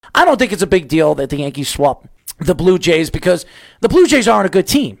I don't think it's a big deal that the Yankees swap the Blue Jays because the Blue Jays aren't a good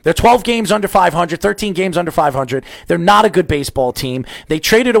team. They're 12 games under 500, 13 games under 500. They're not a good baseball team. They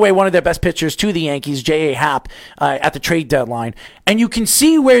traded away one of their best pitchers to the Yankees, J.A. Happ, at the trade deadline. And you can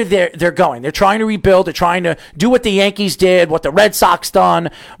see where they're going. They're trying to rebuild. They're trying to do what the Yankees did, what the Red Sox done,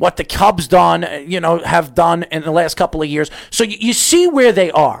 what the Cubs have done in the last couple of years. So you see where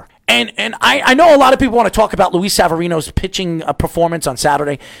they are. And I know a lot of people want to talk about Luis Severino's pitching performance on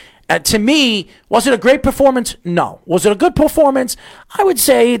Saturday. To me, was it a great performance? No. Was it a good performance? I would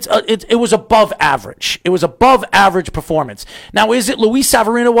say it was above average. It was above average performance. Now, is it Luis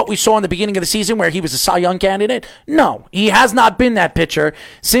Severino what we saw in the beginning of the season where he was a Cy Young candidate? No. He has not been that pitcher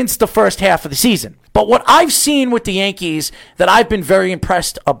since the first half of the season. But what I've seen with the Yankees that I've been very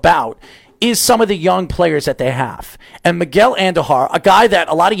impressed about is some of the young players that they have. And Miguel Andujar, a guy that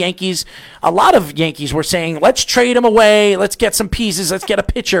a lot of Yankees were saying, let's trade him away, let's get some pieces, let's get a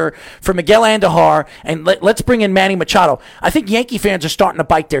pitcher for Miguel Andujar, and let's bring in Manny Machado. I think Yankee fans are starting to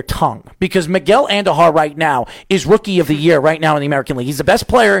bite their tongue because Miguel Andujar right now is Rookie of the Year right now in the American League. He's the best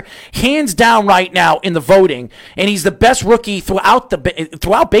player, hands down right now in the voting, and he's the best rookie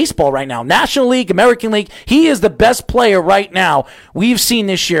throughout baseball right now. National League, American League, he is the best player right now we've seen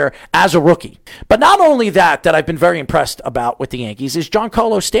this year as a rookie. But not only that I've been very impressed about with the Yankees is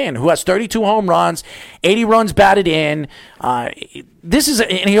Giancarlo Stanton, who has 32 home runs, 80 runs batted in. And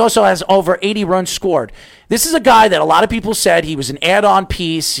he also has over 80 runs scored. This is a guy that a lot of people said he was an add-on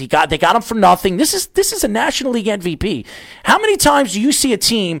piece. They got him for nothing. This is a National League MVP. How many times do you see a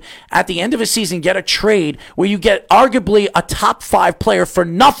team at the end of a season get a trade where you get arguably a top 5 player for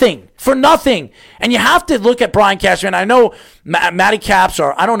nothing? For nothing. And you have to look at Brian Cashman. I know Matty Caps,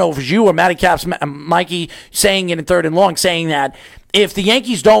 or I don't know if it was you or Matty Caps, Mikey, saying it in Third and Long, saying that if the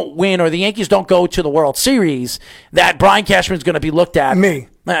Yankees don't win or the Yankees don't go to the World Series, that Brian Cashman's going to be looked at. Me.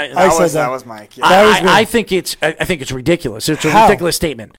 That was Mike. Yeah. I think it's ridiculous. It's a ridiculous statement.